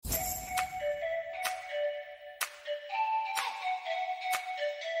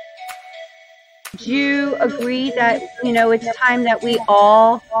Do you agree that, it's time that we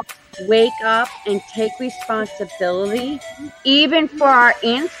all wake up and take responsibility, even for our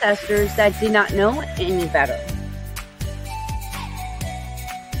ancestors that did not know any better?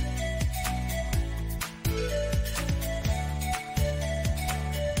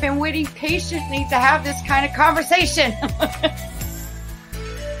 Been waiting patiently to have this kind of conversation.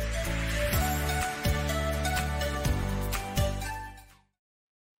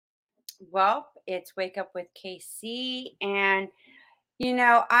 Well, it's Wake Up with KC, and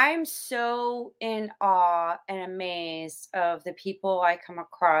I'm so in awe and amazed of the people I come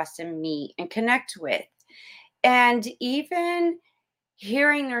across and meet and connect with. And even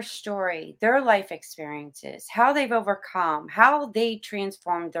hearing their story, their life experiences, how they've overcome, how they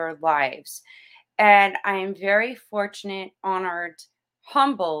transformed their lives. And I am very fortunate, honored,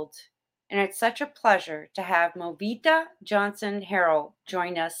 humbled, and it's such a pleasure to have Movita Johnson Harrell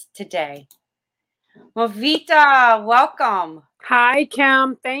join us today. Movita, welcome. Hi,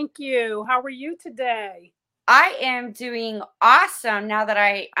 Kim. Thank you. How are you today? I am doing awesome now that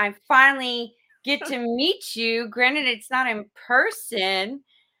I finally get to meet you. Granted, it's not in person,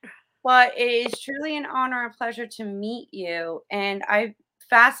 but it is truly an honor and pleasure to meet you. And I'm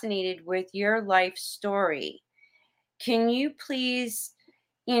fascinated with your life story. Can you please,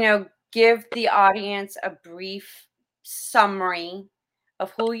 give the audience a brief summary of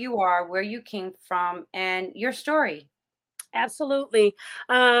who you are, where you came from, and your story? Absolutely.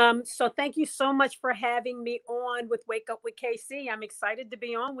 So thank you so much for having me on with Wake Up with KC. I'm excited to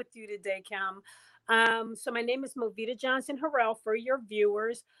be on with you today, Kim. So my name is Movita Johnson Harrell for your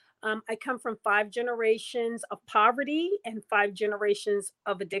viewers. I come from 5 generations of poverty and 5 generations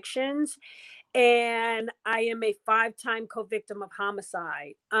of addictions. And I am a 5-time co-victim of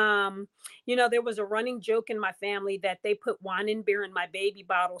homicide. There was a running joke in my family that they put wine and beer in my baby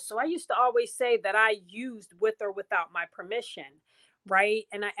bottle. So I used to always say that I used with or without my permission, right?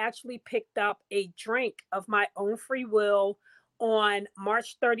 And I actually picked up a drink of my own free will on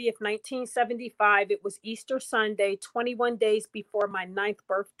March 30th, 1975. It was Easter Sunday, 21 days before my 9th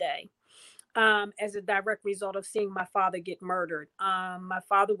birthday, as a direct result of seeing my father get murdered. My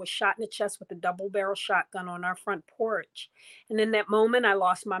father was shot in the chest with a double barrel shotgun on our front porch. And in that moment, I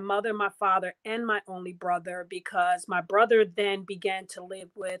lost my mother, my father, and my only brother, because my brother then began to live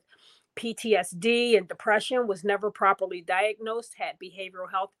with PTSD and depression, was never properly diagnosed, had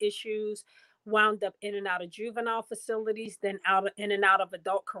behavioral health issues, wound up in and out of juvenile facilities, then in and out of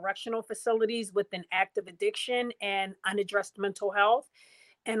adult correctional facilities with an active addiction and unaddressed mental health.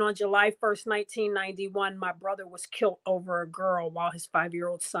 And on July 1st, 1991, my brother was killed over a girl while his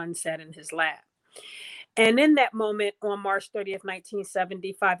 5-year-old son sat in his lap. And in that moment, on March 30th,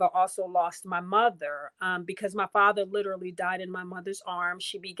 1975, I also lost my mother, because my father literally died in my mother's arms.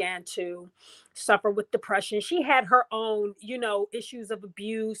 She began to suffer with depression. She had her own, issues of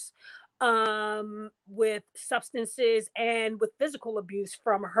abuse, with substances and with physical abuse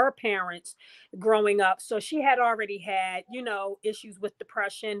from her parents growing up. So she had already had, issues with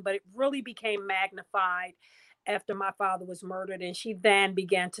depression, but it really became magnified after my father was murdered. And she then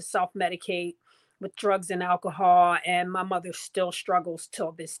began to self medicate with drugs and alcohol, and my mother still struggles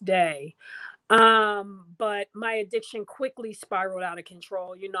till this day. But my addiction quickly spiraled out of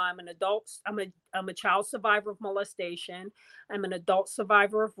control. I'm an adult. I'm a child survivor of molestation. I'm an adult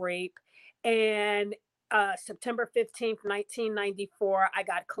survivor of rape. And September 15th, 1994, I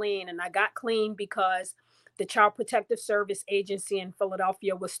got clean. And I got clean because the Child Protective Service Agency in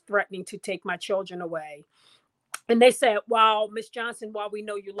Philadelphia was threatening to take my children away. And they said, "Well, Miss Johnson, while we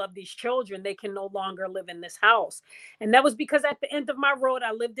know you love these children, they can no longer live in this house." And that was because at the end of my road,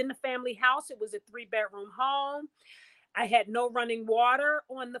 I lived in the family house. It was a 3-bedroom home. I had no running water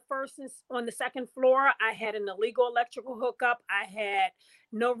on the second floor. I had an illegal electrical hookup. I had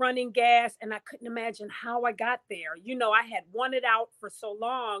no running gas, and I couldn't imagine how I got there. I had wanted out for so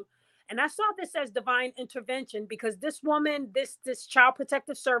long. And I saw this as divine intervention, because this woman, this Child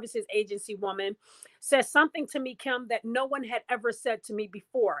Protective Services Agency woman, says something to me, Kim, that no one had ever said to me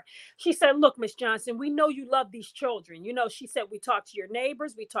before. She said, "Look, Miss Johnson, we know you love these children. She said, we talk to your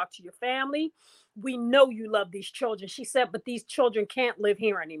neighbors, we talk to your family. We know you love these children." She said, "But these children can't live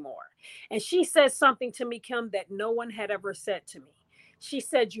here anymore." And she said something to me, Kim, that no one had ever said to me. She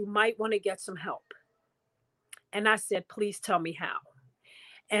said, "You might want to get some help." And I said, "Please tell me how."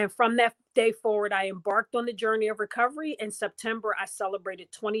 And from that day forward, I embarked on the journey of recovery. In September, I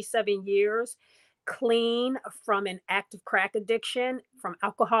celebrated 27 years. clean from an active crack addiction, from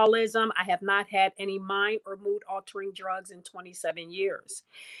alcoholism. I have not had any mind or mood altering drugs in 27 years.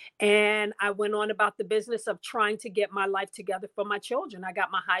 And I went on about the business of trying to get my life together for my children. I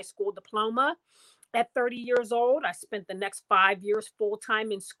got my high school diploma at 30 years old. I spent the next 5 years full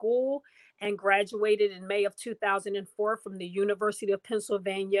time in school and graduated in May of 2004 from the University of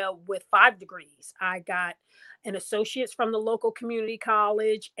Pennsylvania with 5 degrees. I got an associate's from the local community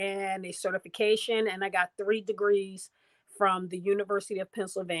college and a certification, and I got 3 degrees from the University of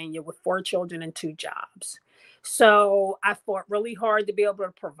Pennsylvania with 4 children and 2 jobs. So I fought really hard to be able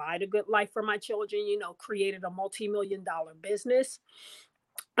to provide a good life for my children, created a multi-million-dollar business,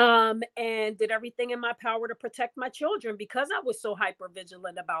 and did everything in my power to protect my children because I was so hyper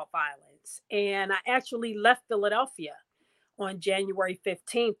vigilant about violence. And I actually left Philadelphia on January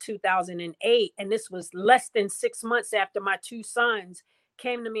 15th, 2008. And this was less than 6 months after my 2 sons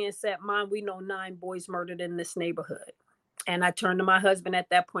came to me and said, "Mom, we know 9 boys murdered in this neighborhood." And I turned to my husband at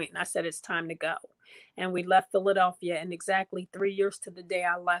that point and I said, "It's time to go." And we left Philadelphia. And exactly 3 years to the day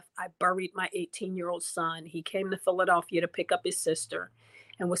I left, I buried my 18-year-old son. He came to Philadelphia to pick up his sister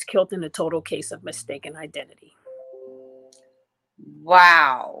and was killed in a total case of mistaken identity.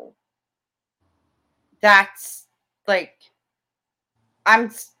 Wow. That's like,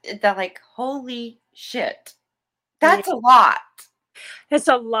 holy shit. That's a lot. It's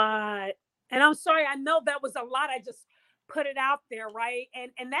a lot. And I'm sorry, I know that was a lot. I just put it out there, right?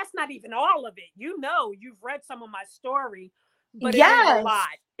 And that's not even all of it. You've read some of my story, but Yes. It is a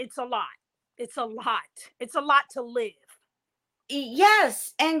lot. It's a lot. It's a lot. It's a lot to live.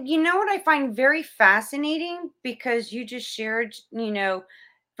 Yes. And you know what I find very fascinating, because you just shared,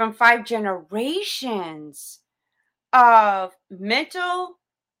 from 5 generations of mental,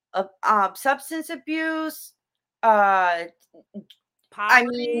 substance abuse,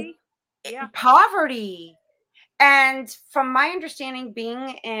 Poverty. poverty. And from my understanding,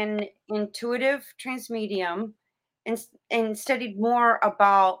 being an intuitive transmedium and studied more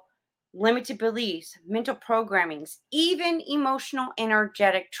about limited beliefs, mental programmings, even emotional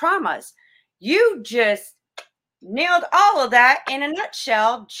energetic traumas, you just nailed all of that in a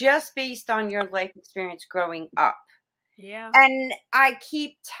nutshell, just based on your life experience growing up. Yeah. And I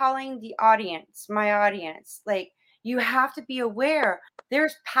keep telling my audience, like, you have to be aware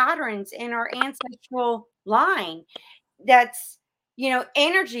there's patterns in our ancestral line. That's,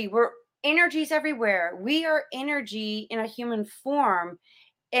 energy. Energy's everywhere. We are energy in a human form.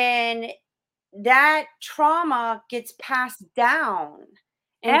 And that trauma gets passed down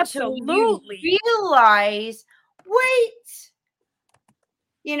Absolutely. until you realize, wait,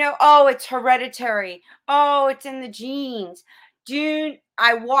 oh, it's hereditary. Oh, it's in the genes. Dude,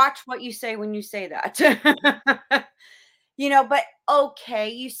 I watch what you say when you say that. But okay,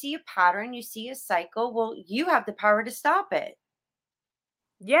 you see a pattern, you see a cycle. Well, you have the power to stop it.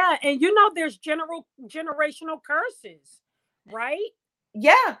 Yeah, and there's generational curses, right?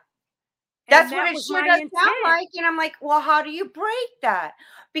 Yeah. That's what it was sure my does sound intent. like. And I'm like, well, how do you break that?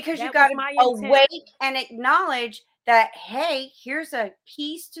 Because you That got was my to intent. awake and acknowledge that, hey, here's a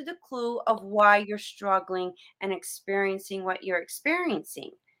piece to the clue of why you're struggling and experiencing what you're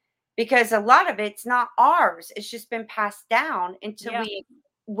experiencing. Because a lot of it's not ours. It's just been passed down until we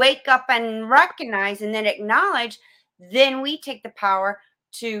wake up and recognize and then acknowledge. Then we take the power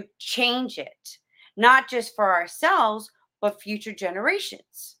to change it, not just for ourselves, but future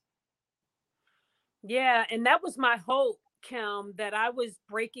generations. Yeah, and that was my hope, Kim, that I was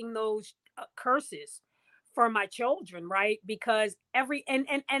breaking those curses for my children, right? Because and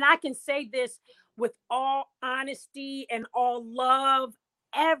I can say this with all honesty and all love,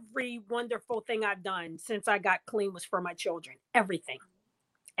 every wonderful thing I've done since I got clean was for my children. Everything.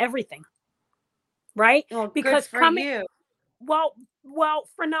 Right? Well, because good for you. Well,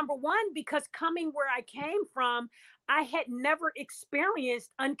 for number one, because coming where I came from, I had never experienced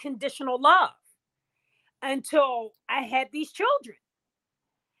unconditional love until I had these children.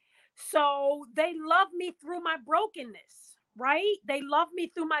 So they love me through my brokenness, right? They love me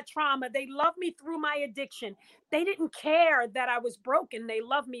through my trauma. They love me through my addiction. They didn't care that I was broken. They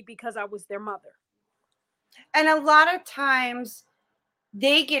loved me because I was their mother. And a lot of times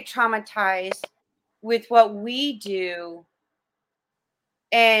they get traumatized with what we do,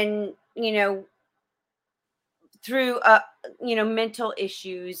 and through mental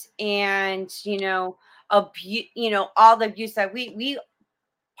issues and abuse, all the abuse that we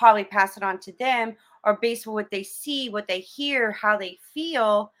probably pass it on to them, or based on what they see, what they hear, how they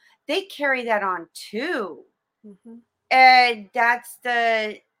feel, they carry that on too. Mm-hmm. And that's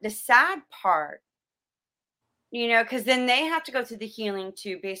the sad part. because then they have to go through the healing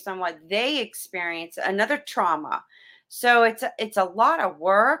too, based on what they experience, another trauma. So it's a lot of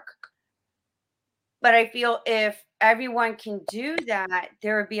work. But I feel if everyone can do that,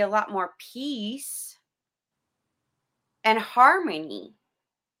 there would be a lot more peace and harmony.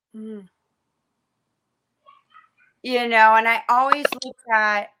 Mm. And I always look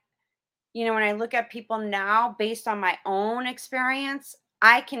at, when I look at people now based on my own experience,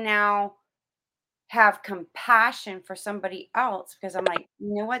 I can now have compassion for somebody else because I'm like,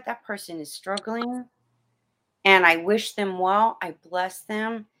 you know what? That person is struggling and I wish them well. I bless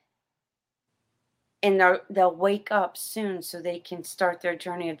them. And they'll wake up soon so they can start their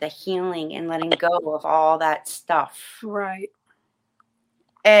journey of the healing and letting go of all that stuff. Right.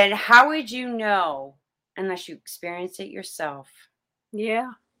 And how would you know unless you experience it yourself?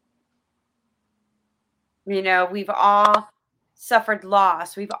 Yeah. We've all suffered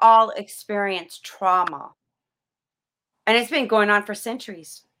loss. We've all experienced trauma. And it's been going on for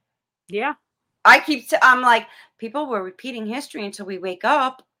centuries. Yeah. I'm like, people were repeating history until we wake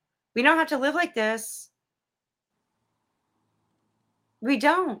up. We don't have to live like this. We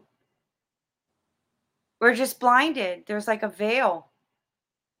don't. We're just blinded. There's like a veil.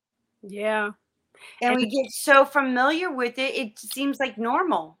 Yeah. And we get so familiar with it, it seems like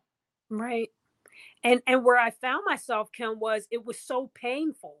normal. Right. And where I found myself, Kim, was it was so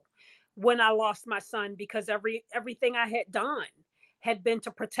painful when I lost my son because everything I had done had been to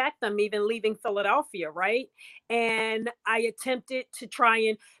protect them, even leaving Philadelphia, right? And I attempted to try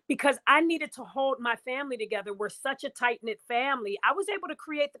and because I needed to hold my family together. We're such a tight-knit family. I was able to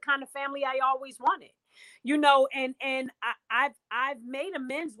create the kind of family I always wanted. I've made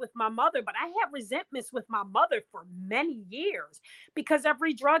amends with my mother, but I had resentments with my mother for many years because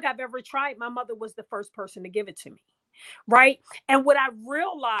every drug I've ever tried, my mother was the first person to give it to me. Right. And what I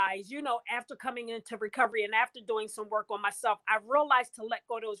realized, after coming into recovery and after doing some work on myself, I realized to let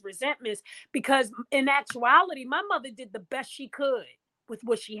go of those resentments because in actuality, my mother did the best she could with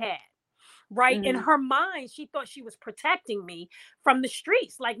what she had. Right. In her mind, she thought she was protecting me from the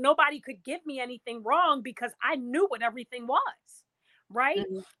streets. Like nobody could give me anything wrong because I knew what everything was. Right.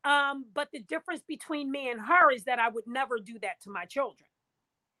 But the difference between me and her is that I would never do that to my children.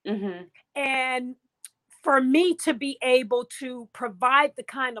 And for me to be able to provide the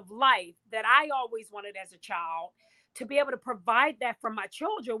kind of life that I always wanted as a child, to be able to provide that for my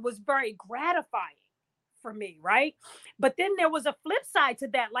children was very gratifying for me, right? But then there was a flip side to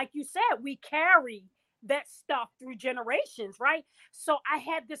that. Like you said, we carry that stuff through generations, right? So I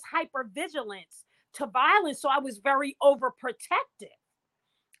had this hypervigilance to violence. So I was very overprotective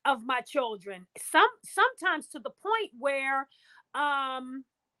of my children. Sometimes to the point where I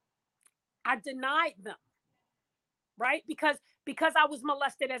denied them, right? Because I was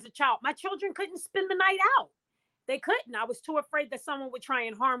molested as a child. My children couldn't spend the night out. They couldn't. I was too afraid that someone would try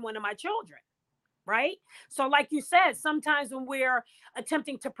and harm one of my children. Right? So like you said, sometimes when we're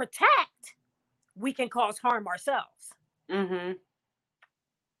attempting to protect, we can cause harm ourselves.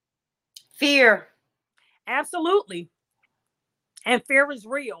 Fear. Absolutely. And fear is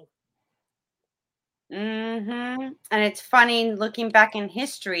real. And it's funny looking back in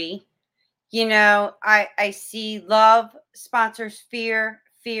history, I see love sponsors fear,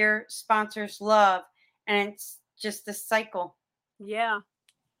 fear sponsors love, and it's just the cycle. Yeah.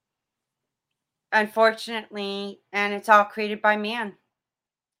 Unfortunately, and it's all created by man.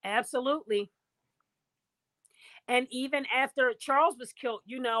 Absolutely. And even after Charles was killed,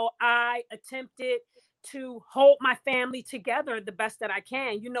 I attempted to hold my family together the best that I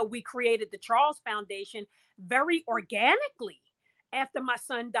can. We created the Charles Foundation very organically after my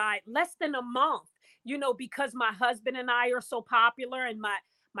son died, less than a month, because my husband and I are so popular and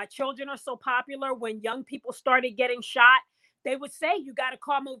my children are so popular. When young people started getting shot, they would say, you got to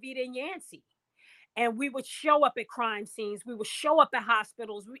call Movita and Yancey. And we would show up at crime scenes. We would show up at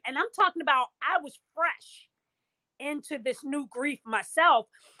hospitals. And I'm talking about, I was fresh into this new grief myself,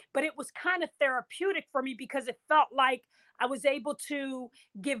 but it was kind of therapeutic for me because it felt like I was able to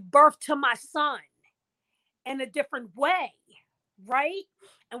give birth to my son in a different way, right?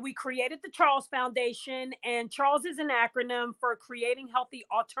 And we created the Charles Foundation, and Charles is an acronym for Creating Healthy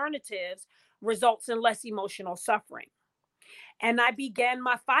Alternatives Results in Less Emotional Suffering. And I began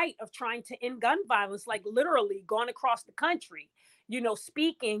my fight of trying to end gun violence, like literally going across the country,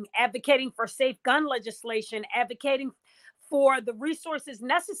 speaking, advocating for safe gun legislation, advocating for the resources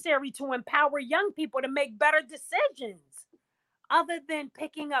necessary to empower young people to make better decisions other than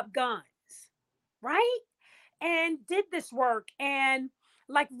picking up guns, right? And did this work and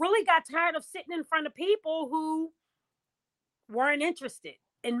really got tired of sitting in front of people who weren't interested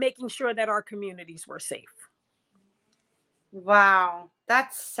in making sure that our communities were safe. Wow.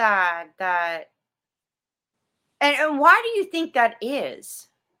 That's sad that and why do you think that is?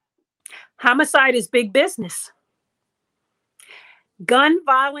 Homicide is big business. Gun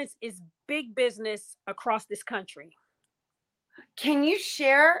violence is big business across this country. Can you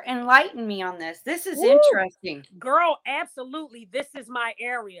share, enlighten me on this? This is Woo! interesting. Girl, absolutely. This is my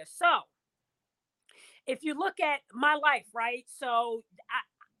area. So, if you look at my life, right? So,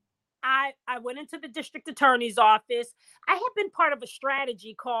 I went into the district attorney's office. I have been part of a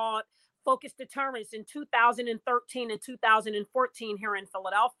strategy called Focused Deterrence in 2013 and 2014 here in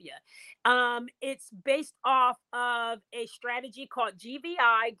Philadelphia. It's based off of a strategy called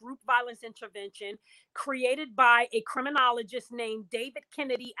GVI, Group Violence Intervention, created by a criminologist named David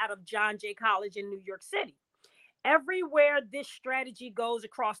Kennedy out of John Jay College in New York City. Everywhere this strategy goes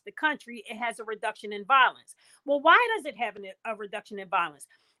across the country, it has a reduction in violence. Well, why does it have a reduction in violence?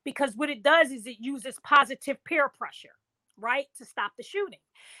 Because what it does is it uses positive peer pressure, right, to stop the shooting.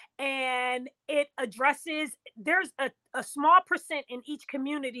 And it addresses, there's a small percent in each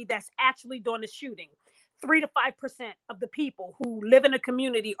community that's actually doing the shooting. 3 to 5% of the people who live in a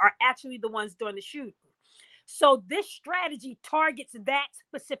community are actually the ones doing the shooting. So this strategy targets that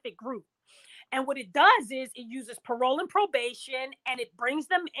specific group. And what it does is it uses parole and probation, and it brings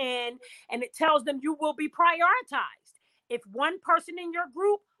them in and it tells them you will be prioritized. If one person in your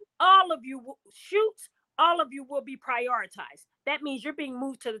group, all of you shoots, all of you will be prioritized. That means you're being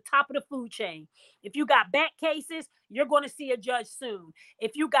moved to the top of the food chain. If you got back cases, you're going to see a judge soon.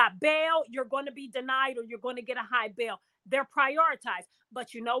 If you got bail, you're going to be denied or you're going to get a high bail. They're prioritized.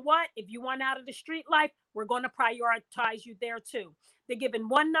 But you know what? If you want out of the street life, we're going to prioritize you there too. They're given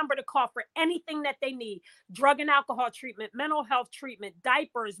one number to call for anything that they need: drug and alcohol treatment, mental health treatment,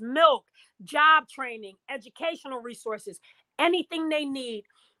 diapers, milk, job training, educational resources, anything they need,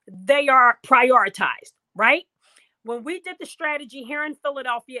 they are prioritized, right? When we did the strategy here in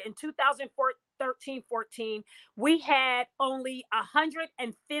Philadelphia in 2013-14, we had only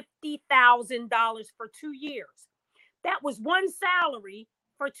 $150,000 for 2 years. That was one salary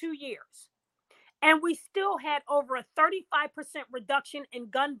for 2 years. And we still had over a 35% reduction in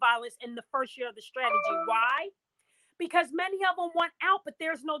gun violence in the first year of the strategy. Why? Because many of them want out, but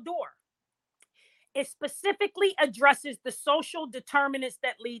there's no door. It specifically addresses the social determinants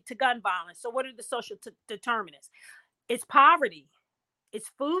that lead to gun violence. So what are the social determinants? It's poverty.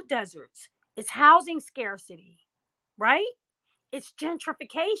 It's food deserts. It's housing scarcity, right? It's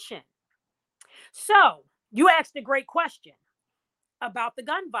gentrification. So you asked a great question about the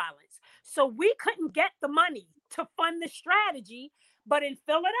gun violence. So we couldn't get the money to fund the strategy, but in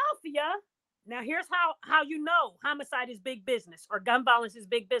Philadelphia, now here's how you know homicide is big business or gun violence is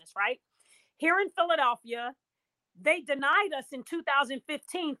big business, right? Here in Philadelphia, they denied us in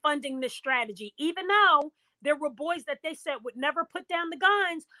 2015 funding this strategy, even though there were boys that they said would never put down the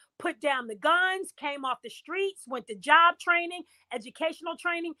guns, came off the streets, went to job training, educational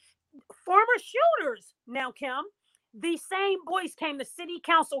training, former shooters. Now, Kim, these same boys came to city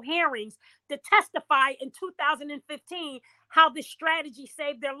council hearings to testify in 2015 how the strategy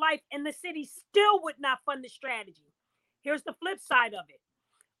saved their life, and the city still would not fund the strategy. Here's the flip side of it.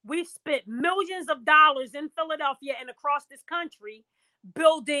 We've spent millions of dollars in Philadelphia and across this country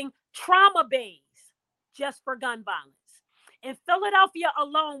building trauma bays just for gun violence. In Philadelphia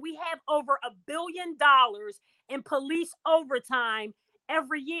alone, we have over $1 billion in police overtime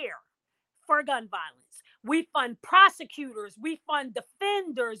every year for gun violence. We fund prosecutors, we fund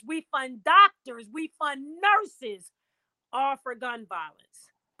defenders, we fund doctors, we fund nurses, all for gun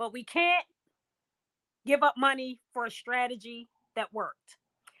violence. But we can't give up money for a strategy that worked.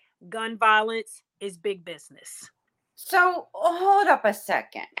 Gun violence is big business. So hold up a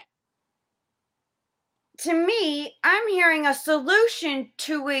second. To me, I'm hearing a solution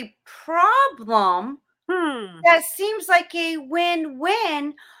to a problem that seems like a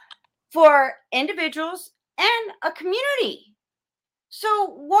win-win for individuals and a community.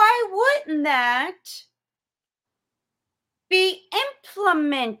 So why wouldn't that be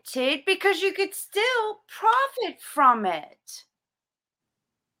implemented? Because you could still profit from it.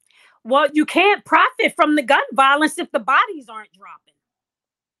 Well, you can't profit from the gun violence if the bodies aren't dropping.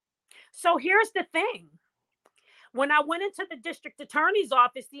 So here's the thing. When I went into the district attorney's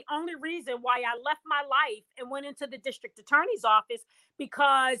office, the only reason why I left my life and went into the district attorney's office,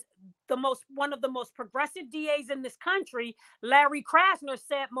 because one of the most progressive DAs in this country, Larry Krasner,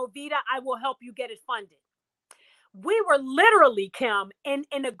 said, Movita, I will help you get it funded. We were literally, Kim, in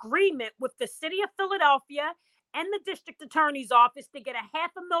agreement with the city of Philadelphia and the district attorney's office to get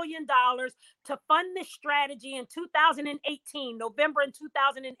 $500,000 to fund this strategy in 2018, November in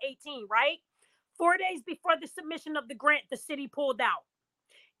 2018, right? 4 days before the submission of the grant, the city pulled out.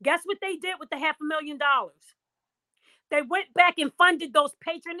 Guess what they did with the $500,000? They went back and funded those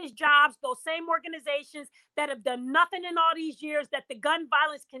patronage jobs, those same organizations that have done nothing in all these years, that the gun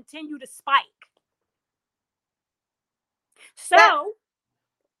violence continue to spike. So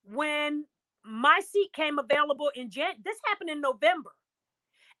when my seat came available this happened in November.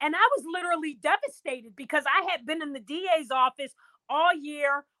 And I was literally devastated because I had been in the DA's office all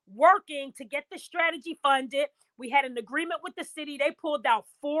year working to get the strategy funded. We had an agreement with the city. They pulled out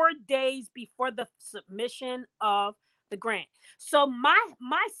 4 days before the submission of the grant. So my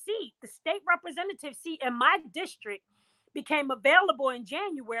seat, the state representative seat in my district, became available in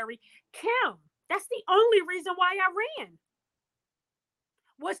January. Kim, that's the only reason why I ran,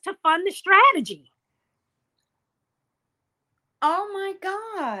 was to fund the strategy. Oh my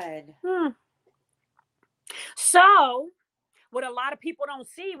God. So what a lot of people don't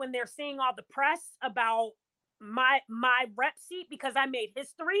see when they're seeing all the press about my rep seat, because I made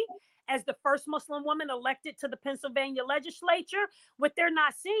history as the first Muslim woman elected to the Pennsylvania legislature, what they're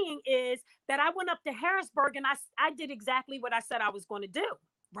not seeing is that I went up to Harrisburg and I did exactly what I said I was going to do,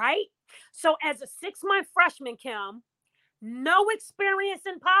 right? So as a 6-month freshman, Kim, no experience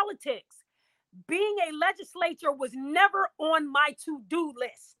in politics, being a legislator was never on my to-do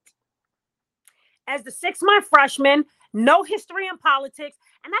list. As the 6-month freshman, no history in politics.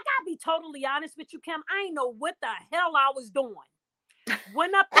 And I gotta be totally honest with you, Kim, I ain't know what the hell I was doing.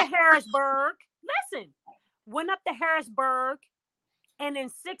 Went up to Harrisburg. Went up to Harrisburg, and in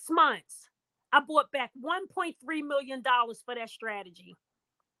 6 months, I bought back $1.3 million for that strategy.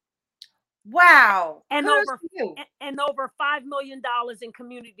 Wow. And over $5 million in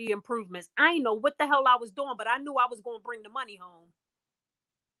community improvements. I didn't know what the hell I was doing, but I knew I was going to bring the money home.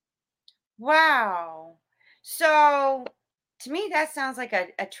 Wow. So to me, that sounds like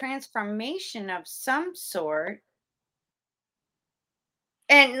a transformation of some sort.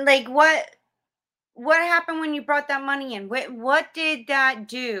 And like, what happened when you brought that money in? What did that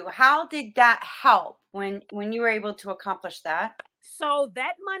do? How did that help when you were able to accomplish that? So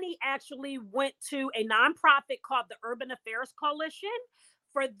that money actually went to a nonprofit called the Urban Affairs Coalition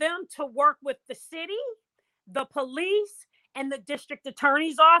for them to work with the city, the police, and the district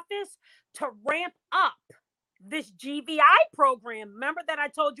attorney's office to ramp up this GVI program. Remember that I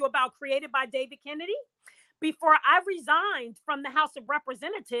told you about, created by David Kennedy? Before I resigned from the House of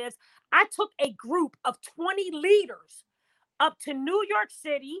Representatives, I took a group of 20 leaders up to New York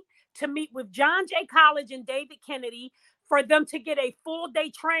City to meet with John Jay College and David Kennedy for them to get a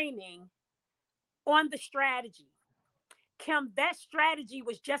full-day training on the strategy. Kim, that strategy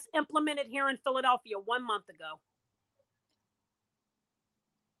was just implemented here in Philadelphia 1 month ago.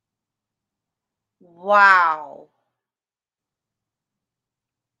 Wow.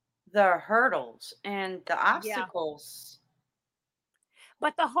 The hurdles and the obstacles.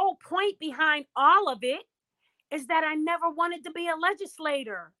 But the whole point behind all of it is that I never wanted to be a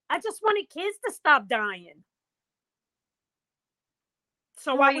legislator. I just wanted kids to stop dying.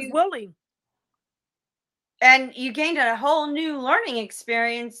 So I was willing. And you gained a whole new learning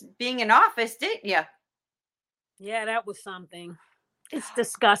experience being in office, didn't you? Yeah, that was something. It's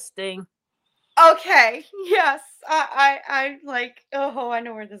disgusting. Okay. Yes. I like, oh, I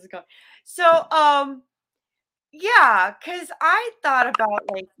know where this is going. So, yeah, because I thought about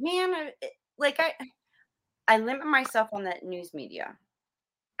like, man, like I limit myself on that news media.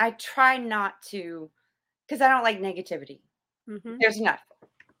 I try not to, because I don't like negativity. Mm-hmm. There's enough.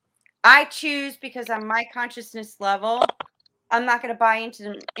 I choose, because on my consciousness level, I'm not going to buy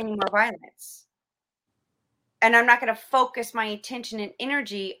into any more violence. And I'm not going to focus my attention and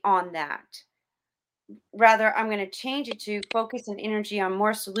energy on that. Rather, I'm going to change it to focus and energy on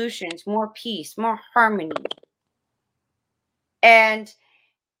more solutions, more peace, more harmony. And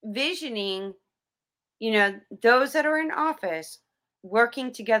visioning, those that are in office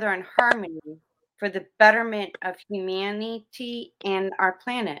working together in harmony for the betterment of humanity and our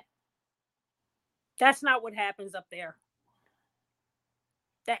planet. That's not what happens up there.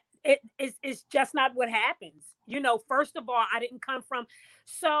 That it's just not what happens. First of all, I didn't come from,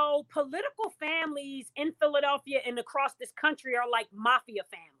 so political families in Philadelphia and across this country are like mafia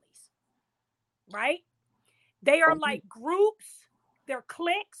families, right? They are like groups, they're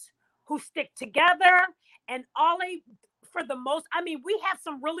cliques who stick together, and we have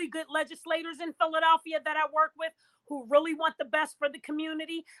some really good legislators in Philadelphia that I work with who really want the best for the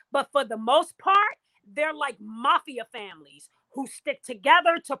community, but for the most part, they're like mafia families who stick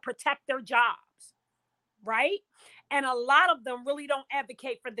together to protect their jobs, right? And a lot of them really don't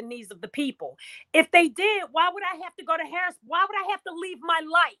advocate for the needs of the people. If they did, why would I have to go to Harris? Why would I have to leave my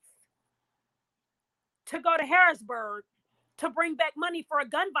life to go to Harrisburg to bring back money for a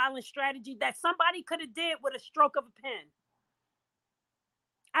gun violence strategy that somebody could have did with a stroke of a pen.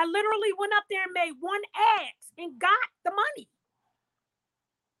 I literally went up there and made one ask and got the money.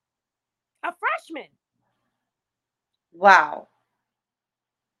 A freshman. Wow.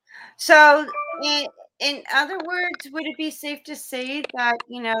 So, in other words, would it be safe to say that,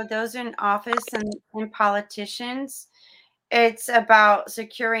 those in office and politicians, it's about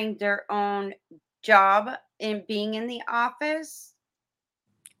securing their own job and being in the office?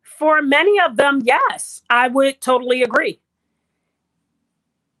 For many of them, yes, I would totally agree.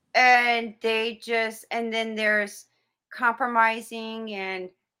 And then there's compromising and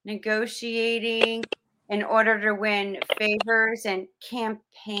negotiating in order to win favors and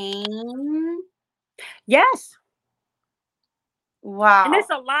campaign. Yes. Wow. And there's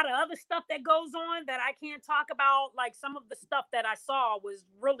a lot of other stuff that goes on that I can't talk about. Like some of the stuff that I saw was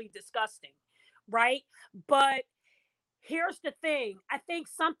really disgusting, right? But here's the thing. I think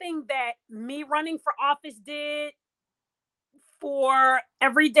something that me running for office did for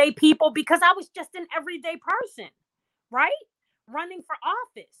everyday people, because I was just an everyday person, right? Running for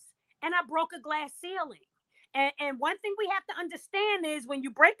office. And I broke a glass ceiling. And one thing we have to understand is when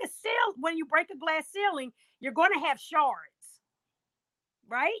you break a glass ceiling, you're going to have shards,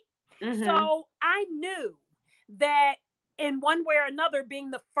 right? Mm-hmm. So I knew that in one way or another,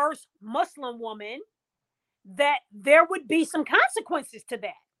 being the first Muslim woman, that there would be some consequences to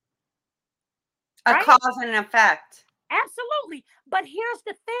that. A right? cause and an effect. Absolutely. But here's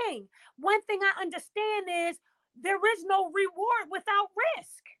the thing. One thing I understand is there is no reward without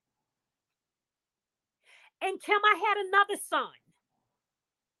risk. And Kim, I had another son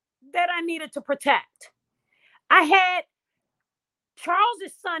that I needed to protect. I had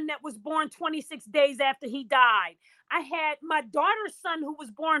Charles's son that was born 26 days after he died. I had my daughter's son who was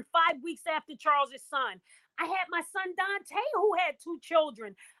born 5 weeks after Charles's son. I had my son Dante who had 2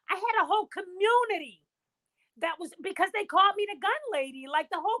 children. I had a whole community that was, because they called me the gun lady, like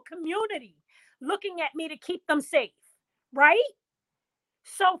the whole community looking at me to keep them safe, right?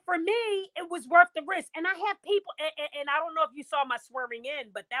 So for me, it was worth the risk. And I have people, and I don't know if you saw my swearing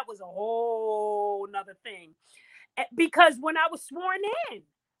in, but that was a whole nother thing. Because when I was sworn in,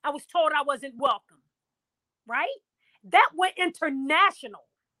 I was told I wasn't welcome, right? That went international.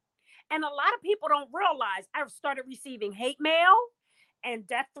 And a lot of people don't realize I started receiving hate mail and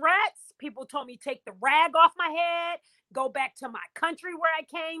death threats. People told me, take the rag off my head, go back to my country where I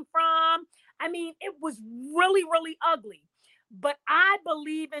came from. I mean, it was really, really ugly. But I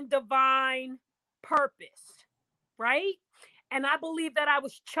believe in divine purpose, right? And I believe that I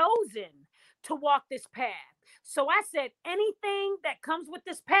was chosen to walk this path. So I said, anything that comes with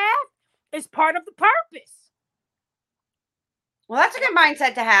this path is part of the purpose. Well, that's a good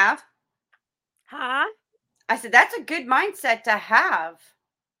mindset to have. Huh? I said, that's a good mindset to have.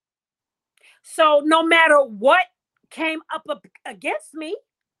 So no matter what came up against me,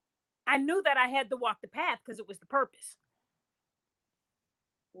 I knew that I had to walk the path because it was the purpose.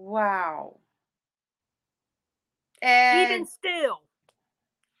 Wow. And even still.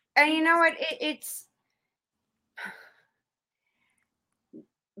 And you know what? It's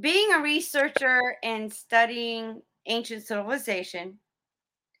being a researcher and studying ancient civilization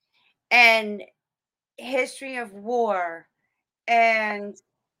and history of war, and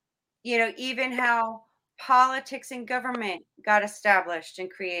even how politics and government got established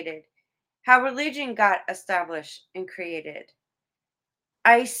and created, how religion got established and created.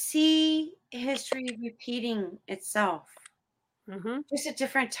 I see history repeating itself. Mm-hmm. Just a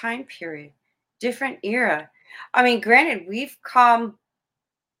different time period, different era. I mean, granted, we've come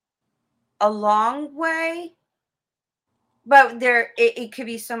a long way, but it could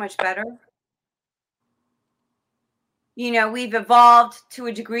be so much better. We've evolved to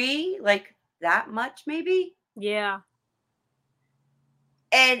a degree, like that much, maybe. Yeah.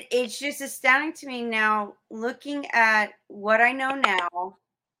 And it's just astounding to me now, looking at what I know now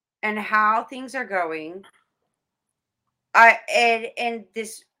and how things are going. And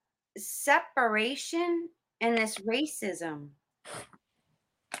this separation and this racism.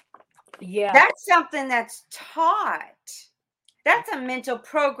 Yeah. That's something that's taught. That's a mental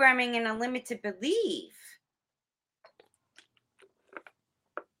programming and a limited belief.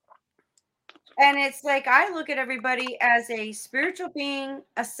 And it's like, I look at everybody as a spiritual being,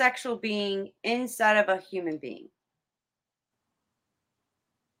 a sexual being inside of a human being.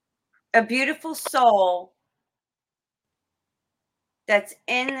 A beautiful soul that's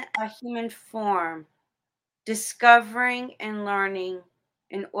in a human form, discovering and learning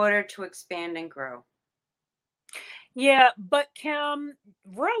in order to expand and grow. Yeah, but Kim,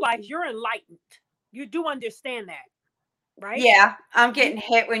 realize you're enlightened. You do understand that, right? Yeah, I'm getting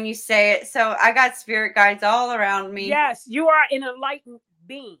hit when you say it. So I got spirit guides all around me. Yes, you are an enlightened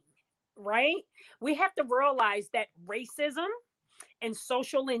being, right? We have to realize that racism and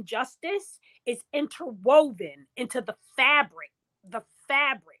social injustice is interwoven into the fabric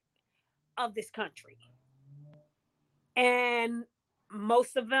of this country. And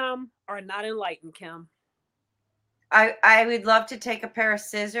most of them are not enlightened, Kim. I would love to take a pair of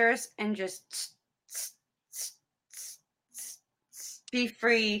scissors and just be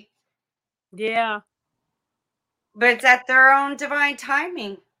free. Yeah, But it's at their own divine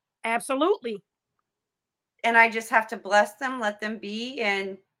timing. absolutely. And I just have to bless them, let them be,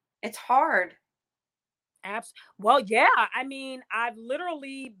 and it's hard. Well, yeah. I mean, I've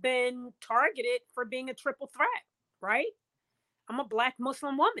literally been targeted for being a triple threat, right? I'm a Black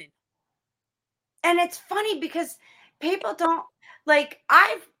Muslim woman. And it's funny because people don't like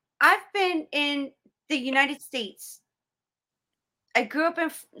I've been in the United States. I grew up in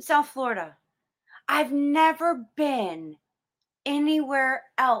South Florida. I've never been anywhere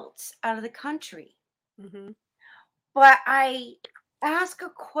else out of the country. Mm-hmm. But I ask a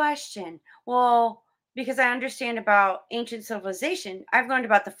question. Well, because I understand about ancient civilization, I've learned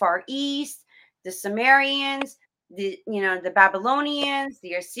about the Far East, the Sumerians, the Babylonians,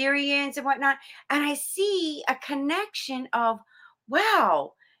 the Assyrians, and whatnot, and I see a connection of,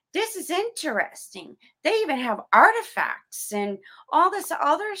 wow, this is interesting. They even have artifacts and all this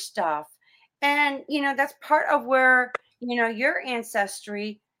other stuff, and that's part of where your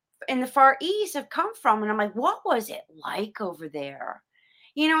ancestry in the Far East have come from. And I'm like, what was it like over there?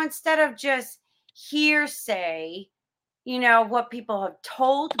 Instead of just hearsay, what people have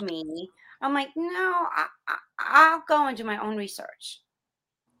told me, I'm like, no, I'll go and do my own research.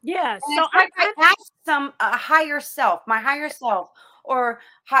 Yeah. And So it's like I asked a higher self, my higher self, or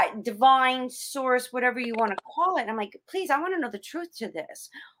divine source, whatever you want to call it. I'm like, please, I want to know the truth to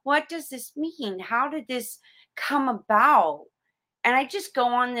this. What does this mean? How did this come about? And I just go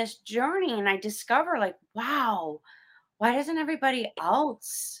on this journey and I discover, like, wow, why doesn't everybody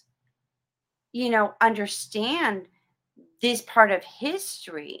else, understand this part of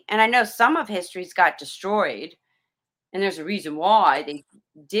history? And I know some of history's got destroyed, and there's a reason why they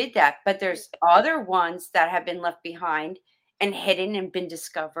did that, but there's other ones that have been left behind and hidden and been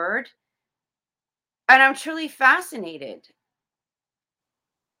discovered. And I'm truly fascinated.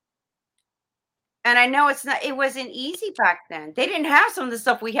 And I know it wasn't easy back then. They didn't have some of the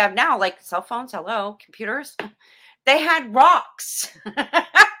stuff we have now, like cell phones, hello, computers. They had rocks.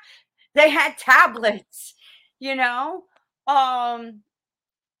 They had tablets, you know? And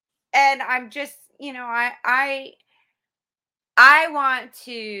I'm just, I want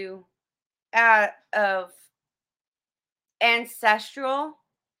to, out of ancestral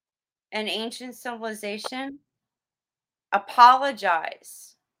and ancient civilization, apologize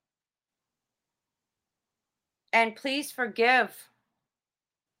and please forgive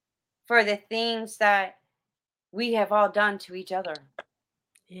for the things that we have all done to each other.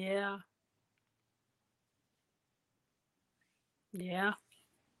 yeah. Yeah.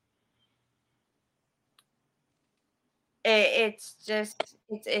 It's just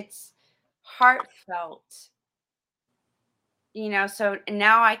it's heartfelt, so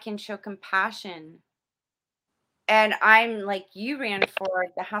now I can show compassion. And I'm like, you ran for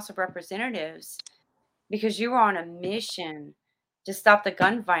the House of Representatives because you were on a mission to stop the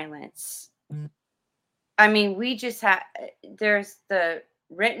gun violence. I mean, we just had, there's the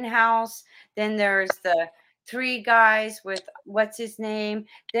Rittenhouse, then there's the three guys with what's his name,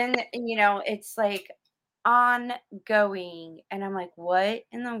 then, it's like ongoing. And I'm like, what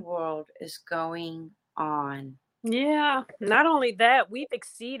in the world is going on? Yeah. Not only that, we've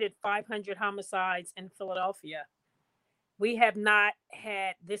exceeded 500 homicides in Philadelphia. We have not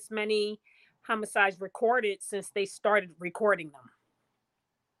had this many homicides recorded since they started recording them.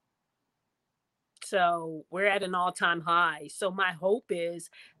 So we're at an all-time high. So my hope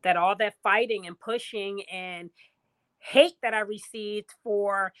is that all that fighting and pushing and hate that I received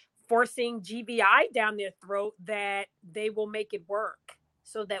for forcing GBI down their throat, that they will make it work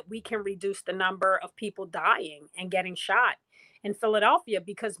so that we can reduce the number of people dying and getting shot in Philadelphia,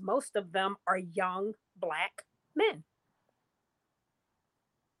 because most of them are young Black men.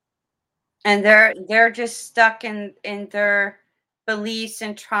 And they're just stuck in their beliefs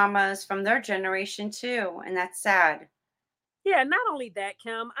and traumas from their generation too, and that's sad. Yeah, not only that,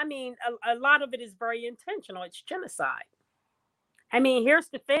 Kim, I mean, a lot of it is very intentional. It's genocide. I mean, here's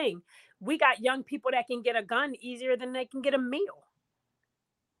the thing. We got young people that can get a gun easier than they can get a meal.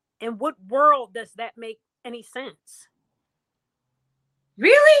 In what world does that make any sense?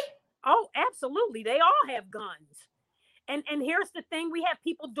 Really? Oh, absolutely. Absolutely. They all have guns. And here's the thing, we have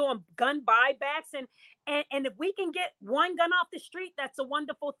people doing gun buybacks, and if we can get one gun off the street, that's a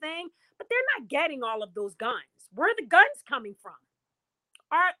wonderful thing. But they're not getting all of those guns. Where are the guns coming from?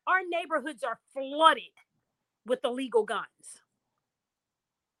 Our neighborhoods are flooded with illegal guns.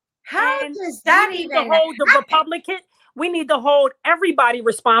 How does that even hold the Republican? We need to hold everybody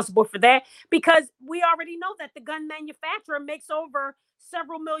responsible for that, because we already know that the gun manufacturer makes over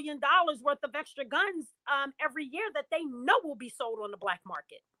several $1 million worth of extra guns every year that they know will be sold on the black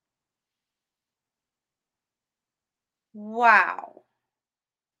market. Wow.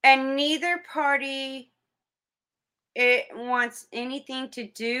 And neither party wants anything to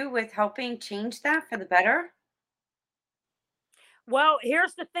do with helping change that for the better? Well,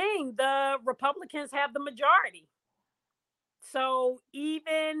 here's the thing. The Republicans have the majority. So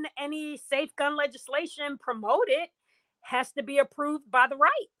even any safe gun legislation promoted has to be approved by the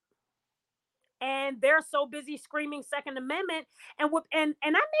right. And they're so busy screaming Second Amendment. And I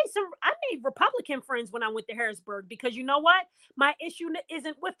made Republican friends when I went to Harrisburg, because you know what? My issue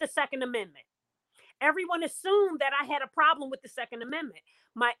isn't with the Second Amendment. Everyone assumed that I had a problem with the Second Amendment.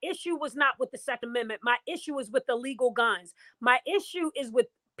 My issue was not with the Second Amendment. My issue is with illegal guns. My issue is with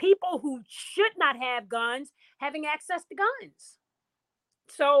people who should not have guns having access to guns.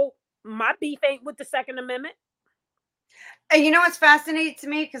 So my beef ain't with the Second Amendment. And you know what's fascinating to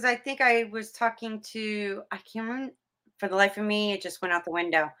me? Because I think I was talking to, I can't remember for the life of me, it just went out the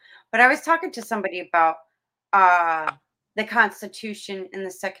window. But I was talking to somebody about the Constitution and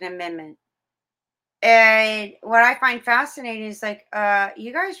the Second Amendment. And what I find fascinating is like,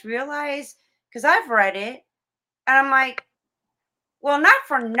 you guys realize, because I've read it, and I'm like, well, not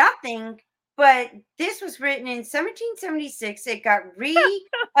for nothing, but this was written in 1776. It got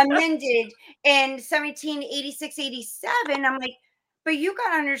re-amended in 1786, 87. I'm like, but you got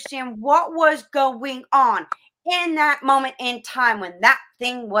to understand what was going on in that moment in time when that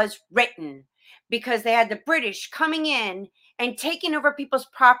thing was written, because they had the British coming in and taking over people's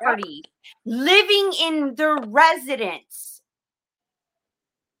property, living in their residence.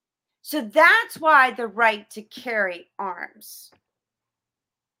 So that's why the right to carry arms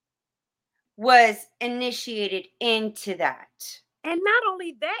was initiated into that. And not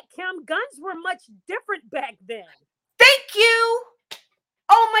only that, Kim, guns were much different back then. Thank you.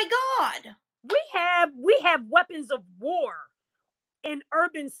 Oh my God. We have weapons of war in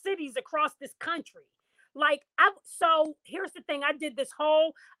urban cities across this country. So here's the thing.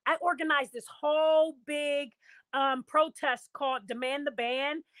 I organized this whole big protest called Demand the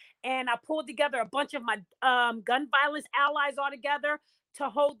Ban. And I pulled together a bunch of my gun violence allies all together to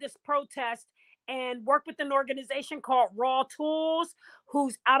hold this protest, and work with an organization called Raw Tools,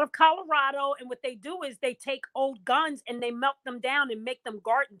 who's out of Colorado. And what they do is they take old guns and they melt them down and make them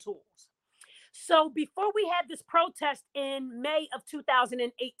garden tools. So before we had this protest in May of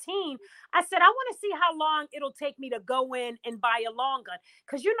 2018, I said, I want to see how long it'll take me to go in and buy a long gun.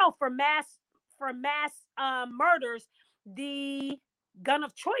 Because, you know, for mass murders, the gun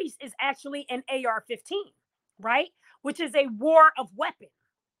of choice is actually an AR-15, right? Which is a war of weapon.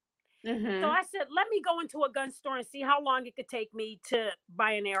 Mm-hmm. So I said, let me go into a gun store and see how long it could take me to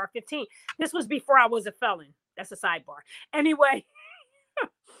buy an AR-15. This was before I was a felon. That's a sidebar. Anyway,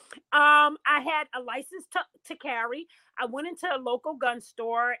 I had a license to carry. I went into a local gun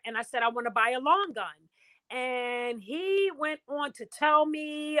store and I said, I want to buy a long gun. And he went on to tell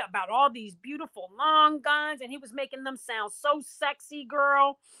me about all these beautiful long guns, and he was making them sound so sexy,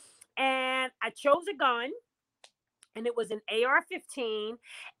 girl. And I chose a gun, and it was an AR-15.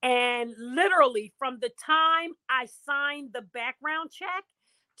 And literally from the time I signed the background check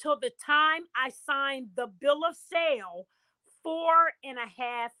till the time I signed the bill of sale,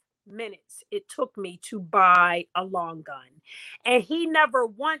 4.5 minutes it took me to buy a long gun. And he never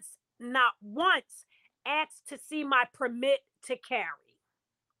not once, asked to see my permit to carry.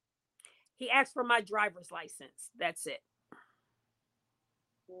 He asked for my driver's license. That's it.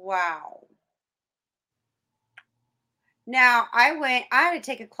 Wow. Now, I had to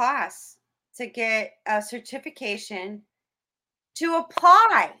take a class to get a certification to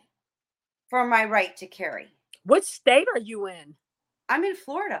apply for my right to carry. What state are you in? I'm in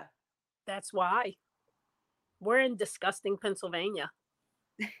Florida. That's why. We're in disgusting Pennsylvania.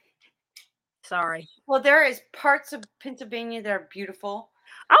 Sorry. Well, there is parts of Pennsylvania that are beautiful.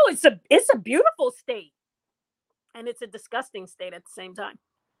 Oh, it's a beautiful state. And it's a disgusting state at the same time.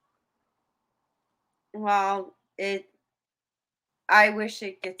 Well, I wish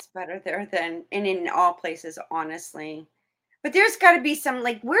it gets better there and in all places, honestly. But there's got to be some,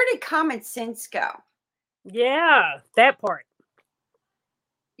 like, where did common sense go? Yeah, that part.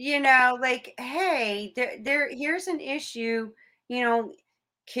 like, hey, here's an issue. You know,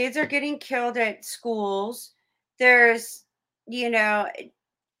 kids are getting killed at schools. There's, you know,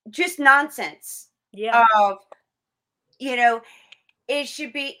 just nonsense Yeah. of, you know, it's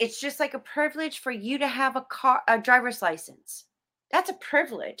just like a privilege for you to have a driver's license. That's a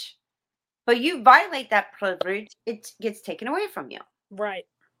privilege. But you violate that privilege, it gets taken away from you. Right.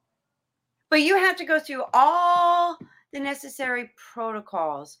 But you have to go through all the necessary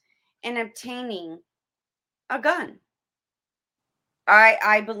protocols in obtaining a gun.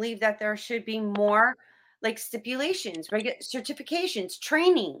 I believe that there should be more like stipulations, certifications,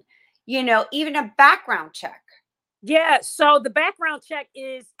 training, even a background check. Yeah. So the background check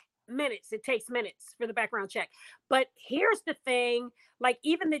is minutes. It takes minutes for the background check. But here's the thing, like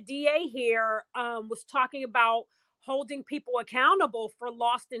even the DA here was talking about holding people accountable for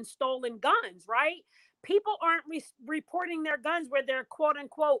lost and stolen guns, right? People aren't reporting their guns where they're quote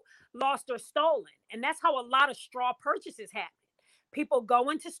unquote lost or stolen. And that's how a lot of straw purchases happen. People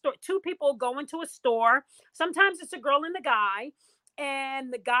go into store, two people go into a store. Sometimes it's a girl and the guy,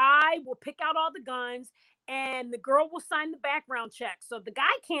 and the guy will pick out all the guns and the girl will sign the background check. So the guy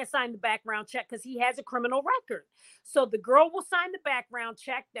can't sign the background check because he has a criminal record. So the girl will sign the background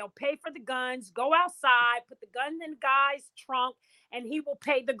check. They'll pay for the guns, go outside, put the gun in the guy's trunk, and he will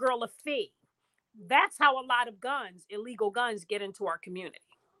pay the girl a fee. That's how a lot of guns, illegal guns, get into our community.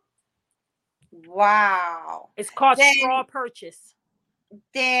 Wow. It's called straw purchase.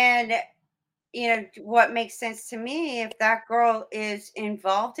 Then, what makes sense to me, if that girl is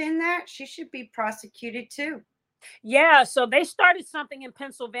involved in that, she should be prosecuted too. Yeah, so they started something in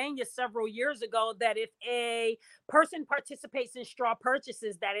Pennsylvania several years ago that if a person participates in straw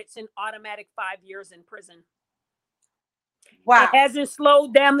purchases, that it's an automatic 5 years in prison. Wow. It hasn't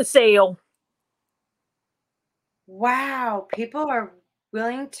slowed down the sale. Wow, people are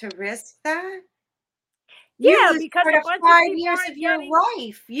willing to risk that? Yeah, because a bunch of 5 people years of your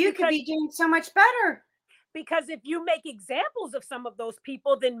life. You could be doing so much better. Because if you make examples of some of those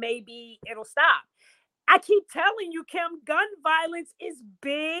people, then maybe it'll stop. I keep telling you, Kim, gun violence is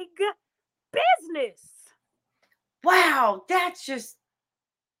big business. Wow, that's just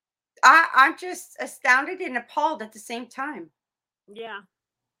I'm just astounded and appalled at the same time. Yeah.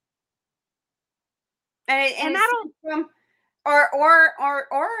 And I don't from our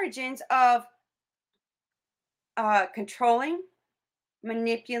origins of controlling,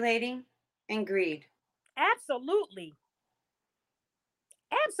 manipulating, and greed. Absolutely.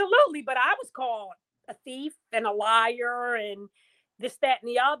 Absolutely. But I was called a thief and a liar and this, that, and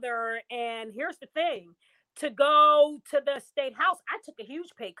the other. And here's the thing, to go to the state house, I took a huge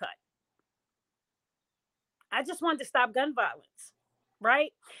pay cut. I just wanted to stop gun violence.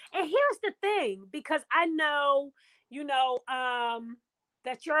 Right. And here's the thing, because I know,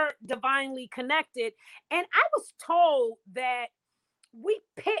 that you're divinely connected. And I was told that we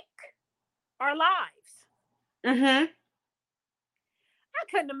pick our lives. Mm-hmm. I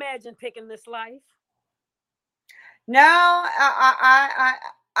couldn't imagine picking this life. No,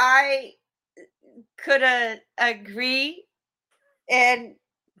 I could agree. And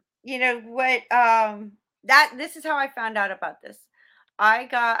you know what? That this is how I found out about this.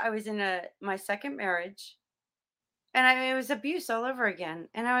 I was in my second marriage, and it was abuse all over again.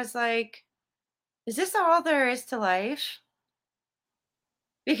 And I was like, is this all there is to life?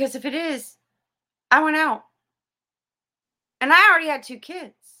 Because if it is, I went out. And I already had 2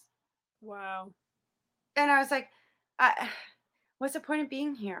 kids. Wow. And I was like, what's the point of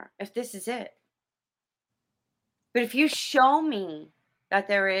being here if this is it? But if you show me that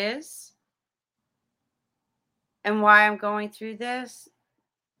there is, and why I'm going through this,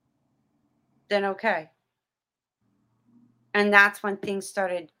 then okay. And that's when things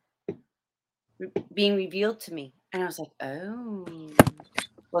started being revealed to me. And I was like, oh,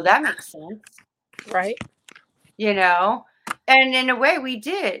 well, that makes sense. Right. And in a way we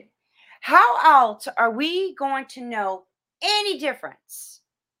did. How else are we going to know any difference?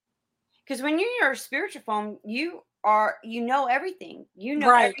 Because when you're in your spiritual form, you know everything. You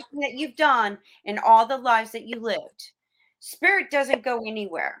know everything that you've done and all the lives that you lived. Spirit doesn't go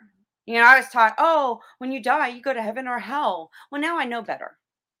anywhere. I was taught, oh, when you die, you go to heaven or hell. Well, now I know better.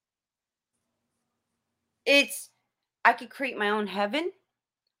 I could create my own heaven,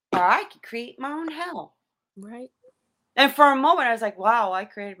 or I could create my own hell. Right. And for a moment, I was like, wow, I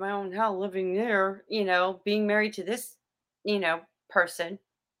created my own hell living there, being married to this, person,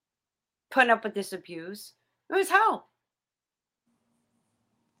 putting up with this abuse. It was hell.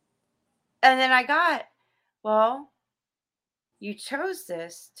 And then I got, well, you chose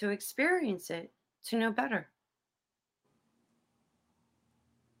this to experience it, to know better.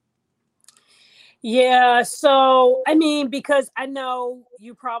 Yeah, so I mean, because I know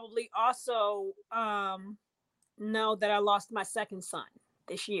you probably also know that I lost my second son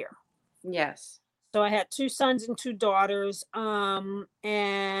this year. Yes. So I had two sons and two daughters. And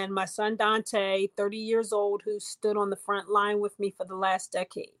my son Dante, 30 years old, who stood on the front line with me for the last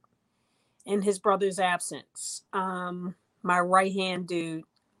decade in his brother's absence. My right hand dude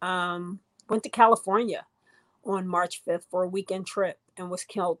went to California on March 5th for a weekend trip and was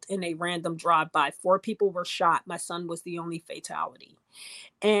killed in a random drive-by. 4 people were shot. My son was the only fatality.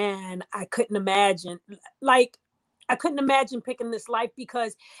 And I couldn't imagine, like, I couldn't imagine picking this life,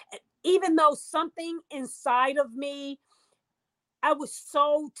 because even though something inside of me, I was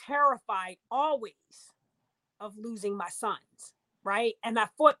so terrified always of losing my sons, right? And I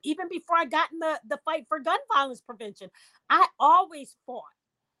fought, even before I got in the fight for gun violence prevention, I always fought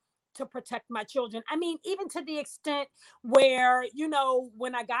to protect my children. I mean, even to the extent where,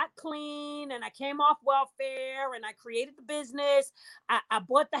 when I got clean and I came off welfare and I created the business, I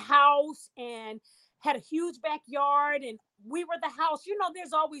bought the house and had a huge backyard, and we were the house.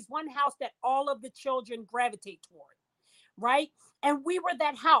 There's always one house that all of the children gravitate toward, right? And we were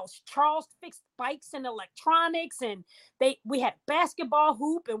that house. Charles fixed bikes and electronics, and we had basketball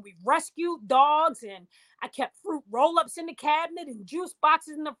hoop, and we rescued dogs, and I kept fruit roll-ups in the cabinet and juice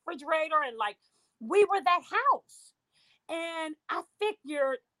boxes in the refrigerator, and we were that house. And I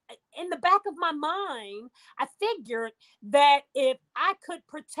figured, in the back of my mind, I figured that if I could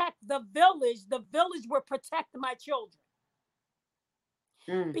protect the village would protect my children.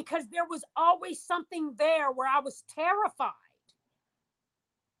 Because there was always something there where I was terrified.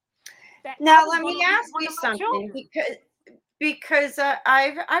 Now let me ask you something, because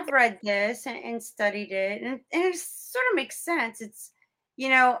I've read this and studied it, and it sort of makes sense. It's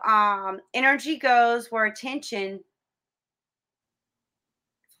energy goes where attention.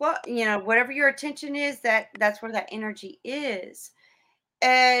 Well, whatever your attention is, that's where that energy is,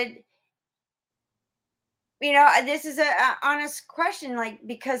 and this is a honest question, like,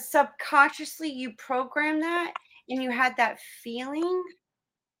 because subconsciously you program that, and you had that feeling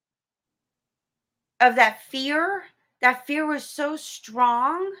of that fear. That fear was so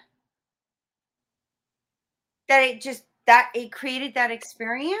strong that it created that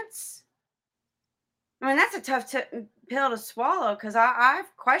experience. I mean, that's a tough pill to swallow, because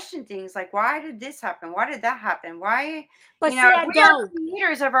I've questioned things like, why did this happen? Why did that happen? Why? But see, I we don't. are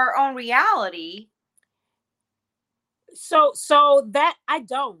creators of our own reality. So that I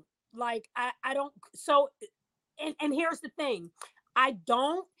don't. I don't. So, and here's the thing. I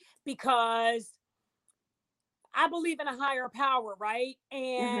don't, because I believe in a higher power, right?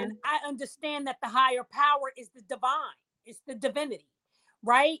 And I understand that the higher power is the divine. It's the divinity,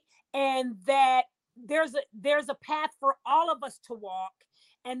 right? And that there's a path for all of us to walk,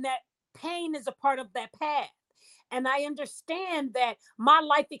 and that pain is a part of that path. And I understand that my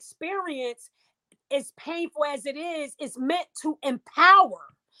life experience, as painful as it is meant to empower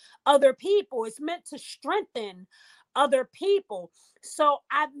other people. It's meant to strengthen other people. So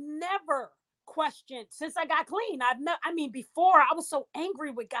I've never questioned, since I got clean. Before, I was so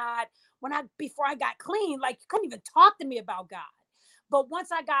angry with God before I got clean, like, you couldn't even talk to me about God. But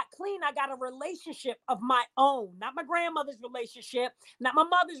once I got clean, I got a relationship of my own, not my grandmother's relationship, not my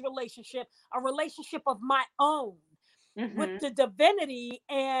mother's relationship, a relationship of my own with the divinity.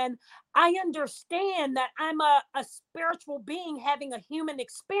 And I understand that I'm a spiritual being having a human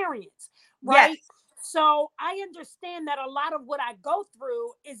experience, right? Yes. So I understand that a lot of what I go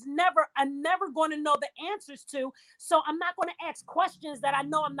through I'm never going to know the answers to. So I'm not going to ask questions that I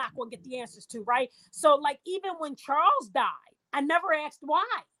know I'm not going to get the answers to, right? So, like, even when Charles died, I never asked why.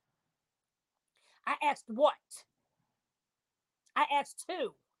 I asked what. I asked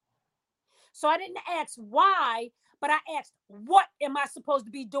who. So I didn't ask why, but I asked, what am I supposed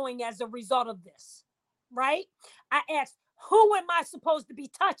to be doing as a result of this? Right? I asked, who am I supposed to be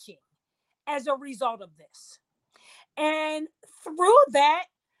touching as a result of this? And through that,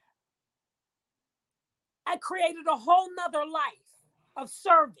 I created a whole nother life of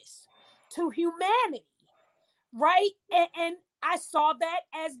service to humanity, right? And I saw that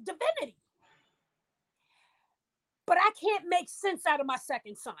as divinity. But I can't make sense out of my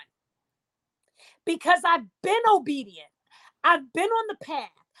second son, because I've been obedient. I've been on the path.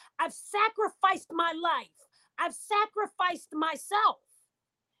 I've sacrificed my life. I've sacrificed myself.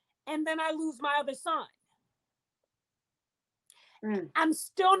 And then I lose my other son. I'm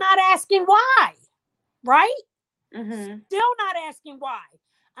still not asking why, right? Still not asking why.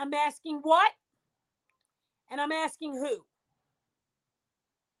 I'm asking what, and I'm asking who.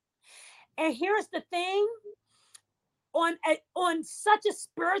 And here's the thing. on such a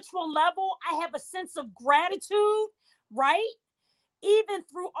spiritual level, I have a sense of gratitude, right? Even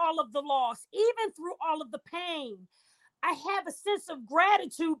through all of the loss, even through all of the pain, I have a sense of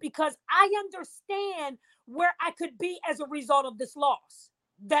gratitude because I understand where I could be as a result of this loss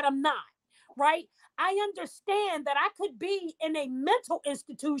that I'm not, right? I understand that I could be in a mental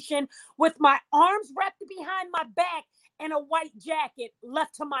institution with my arms wrapped behind my back and a white jacket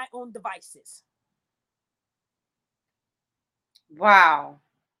left to my own devices. Wow.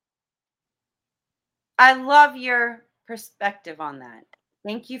 I love your perspective on that.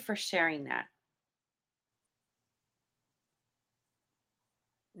 Thank you for sharing that.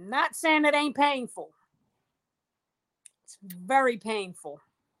 Not saying it ain't painful. It's very painful.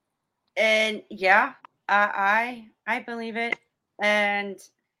 And yeah, I believe it. And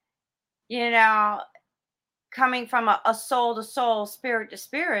you know, coming from a soul to soul, spirit to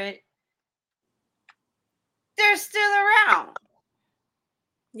spirit, they're still around.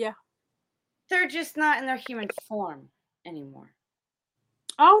 Yeah. They're just not in their human form anymore.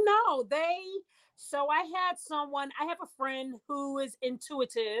 Oh no, so I have a friend who is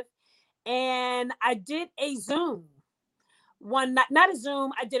intuitive, and I did a Zoom not a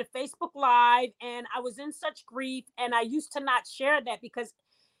Zoom, I did a Facebook Live, and I was in such grief, and I used to not share that because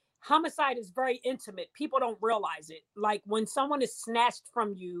homicide is very intimate. People don't realize it. Like when someone is snatched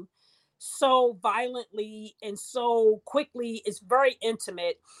from you so violently and so quickly, it's very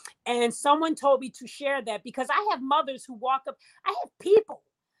intimate. And someone told me to share that because I have mothers who walk up, I have people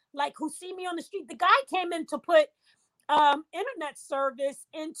like who see me on the street. The guy came in to put internet service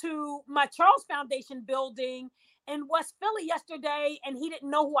into my Charles Foundation building in West Philly yesterday, and he didn't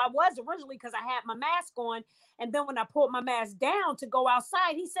know who I was originally because I had my mask on. And then when I pulled my mask down to go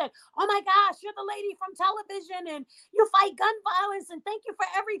outside, he said, "Oh my gosh, you're the lady from television, and you fight gun violence, and thank you for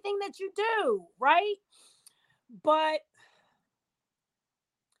everything that you do," right? But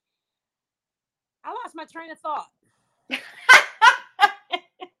I lost my train of thought.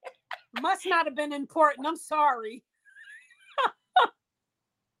 Must not have been important. I'm sorry.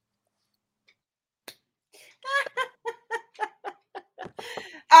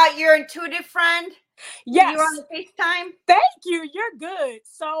 Your intuitive friend? Yes. You on the FaceTime? Thank you. You're good.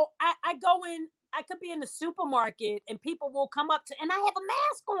 So I go in, I could be in the supermarket and people will come up to, and I have a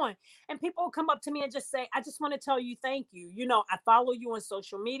mask on, and people will come up to me and just say, "I just want to tell you thank you. You know, I follow you on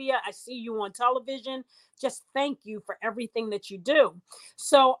social media. I see you on television. Just thank you for everything that you do."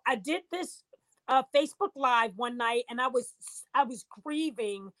 So I did this Facebook Live one night, and I was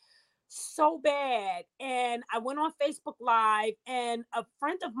grieving so bad, and I went on Facebook Live, and a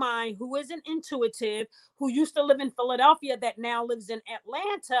friend of mine who is an intuitive, who used to live in Philadelphia that now lives in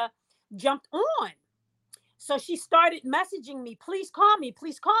Atlanta, jumped on. So she started messaging me, "Please call me,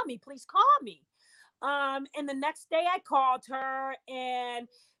 please call me, please call me." And the next day I called her, and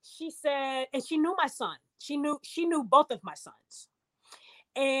she said, and she knew my son, she knew both of my sons,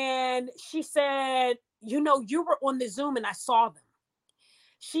 and she said, "You know, you were on the Zoom and I saw them."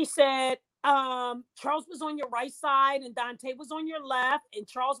 She said, "Charles was on your right side and Dante was on your left, and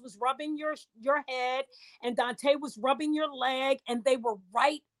Charles was rubbing your head and Dante was rubbing your leg, and they were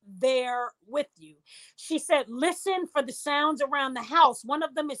right there with you." She said, "Listen for the sounds around the house. One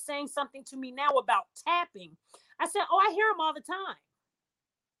of them is saying something to me now about tapping." I said, "Oh, I hear them all the time.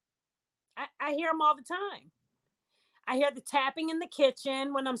 I hear them all the time. I hear the tapping in the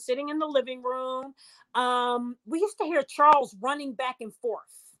kitchen when I'm sitting in the living room." We used to hear Charles running back and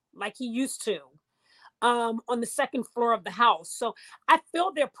forth like he used to on the second floor of the house. So I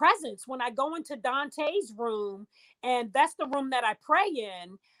feel their presence when I go into Dante's room, and that's the room that I pray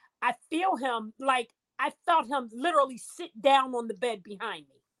in. I feel him, like I felt him literally sit down on the bed behind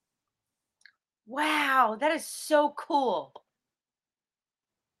me. Wow, that is so cool.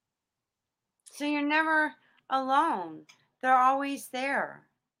 So you're never alone. They're always there.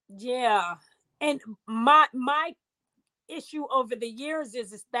 Yeah. And my issue over the years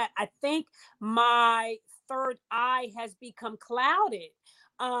is that I think my third eye has become clouded,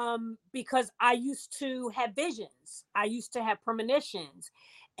 because I used to have visions, I used to have premonitions,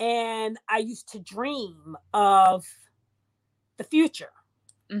 and I used to dream of the future,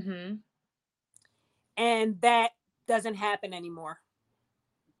 Mm-hmm. and that doesn't happen anymore.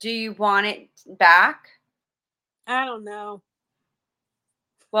 Do you want it back? I don't know.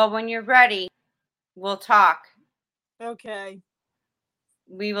 Well, when you're ready, we'll talk. Okay.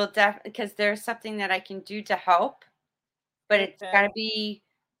 We will definitely, because there's something that I can do to help, but it's got Okay. to be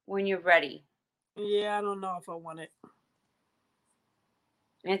when you're ready. Yeah, I don't know if I want it.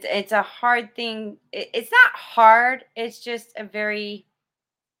 It's a hard thing. It's not hard. It's just a very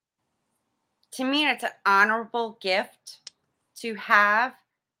to me, it's an honorable gift to have,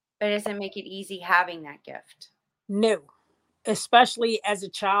 but it doesn't make it easy having that gift. No, especially as a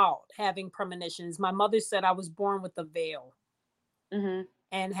child having premonitions. My mother said I was born with a veil, Mm-hmm.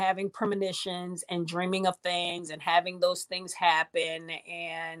 and having premonitions and dreaming of things and having those things happen.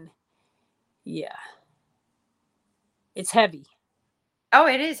 And yeah, it's heavy. Oh,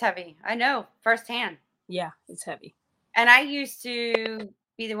 it is heavy. I know firsthand. Yeah, it's heavy. And I used to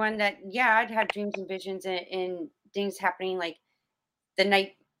be the one that, yeah, I'd have dreams and visions and things happening like the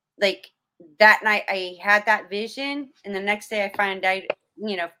night, like that night I had that vision. And the next day I find out,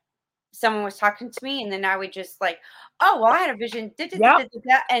 you know, someone was talking to me. And then I would just like, oh, well, I had a vision. Yep.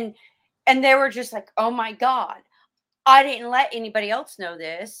 And they were just like, oh my God, I didn't let anybody else know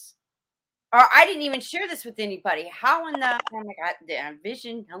this. Or I didn't even share this with anybody. How in the, oh my God, the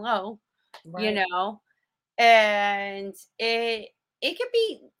vision, hello, you Right. know? And it could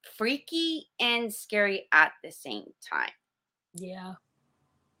be freaky and scary at the same time. Yeah.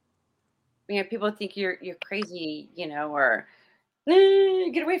 You know, people think you're crazy, you know, or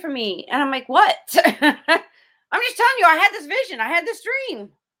get away from me. And I'm like, what? I'm just telling you, I had this vision, I had this dream.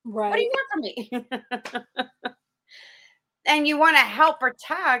 What do Right. you want from me? And you want to help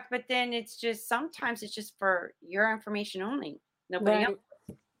protect, but then it's just sometimes it's just for your information only, nobody Right. else.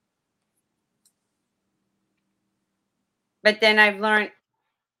 But then I've learned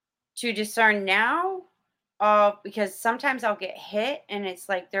to discern now, because sometimes I'll get hit and it's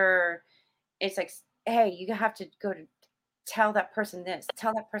like it's like, hey, you have to go to tell that person this,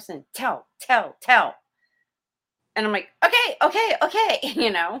 tell that person, tell. And I'm like, okay,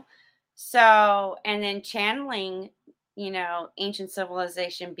 you know. So, and then channeling, you know, ancient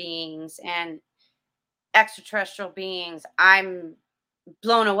civilization beings and extraterrestrial beings, I'm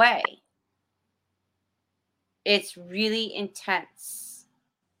blown away. It's really intense.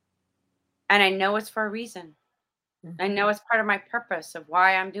 And I know it's for a reason. I know it's part of my purpose of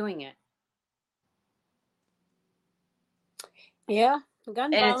why I'm doing it. Yeah. The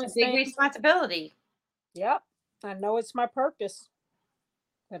gun And it's a violence big thing. responsibility. Yep. I know it's my purpose.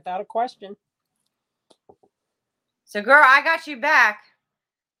 Without a question. So, girl, I got you back.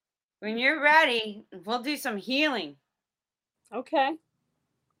 When you're ready, we'll do some healing, Okay.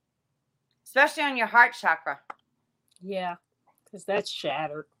 especially on your heart chakra. Yeah. Because that's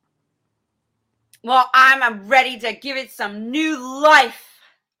shattered. Well, I'm ready to give it some new life.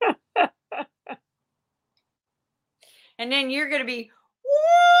 And then you're going to be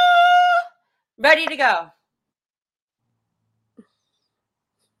ready to go.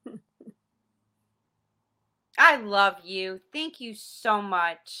 I love you. Thank you so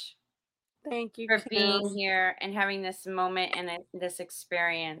much. Thank you, For Kim. being here and having this moment and this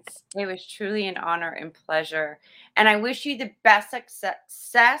experience. It was truly an honor and pleasure. And I wish you the best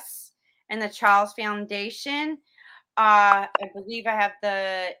success in the Charles Foundation. I believe I have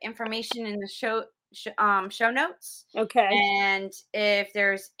the information in the show notes. Okay. And if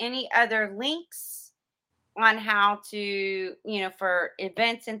there's any other links on how to, you know, for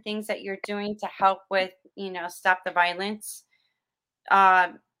events and things that you're doing to help with, you know, stop the violence,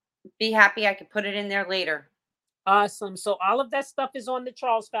 be happy I could put it in there later. Awesome. So all of that stuff is on the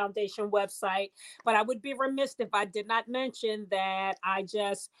Charles Foundation website, but I would be remiss if I did not mention that I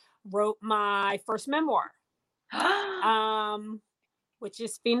just wrote my first memoir, which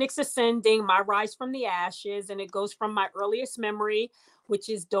is Phoenix Ascending, My Rise from the Ashes. And it goes from my earliest memory, which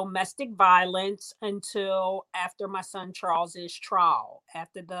is domestic violence, until after my son Charles's trial,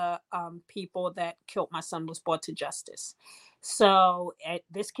 after the people that killed my son was brought to justice. So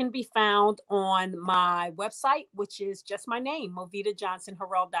this can be found on my website, which is just my name,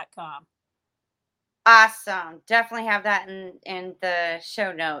 MovitaJohnsonHarrell.com. Awesome. Definitely have that in the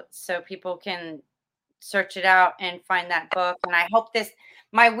show notes so people can search it out and find that book. And I hope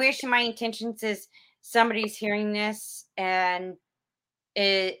my wish and my intentions is somebody's hearing this and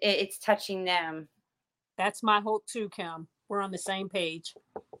it's touching them. That's my hope too, Kim. We're on the same page.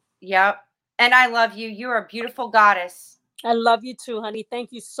 Yep. And I love you. You're a beautiful goddess. I love you too, honey.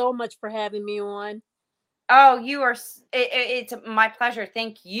 Thank you so much for having me on. Oh, you are. It's my pleasure.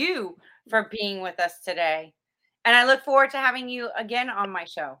 Thank you for being with us today. And I look forward to having you again on my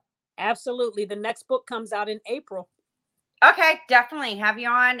show. Absolutely. The next book comes out in April. Okay, definitely have you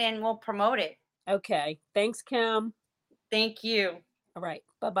on and we'll promote it. Okay. Thanks, Kim. Thank you. All right.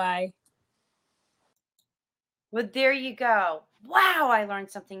 Bye-bye. Well, there you go. Wow, I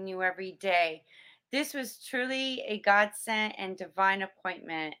learned something new every day. This was truly a godsend and divine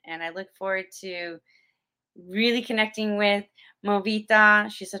appointment. And I look forward to really connecting with Movita.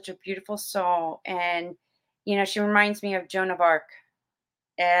 She's such a beautiful soul. And, you know, she reminds me of Joan of Arc.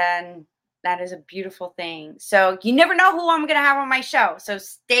 And That is a beautiful thing. So you never know who I'm going to have on my show. So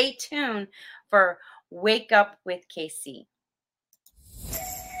stay tuned for Wake Up with KC.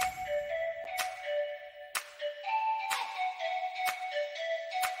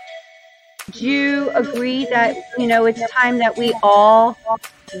 Do you agree that, it's time that we all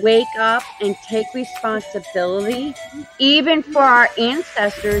wake up and take responsibility, even for our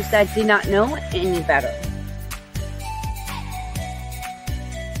ancestors that did not know any better?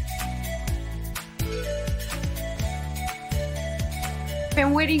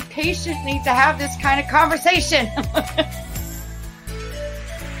 Been waiting patiently to have this kind of conversation.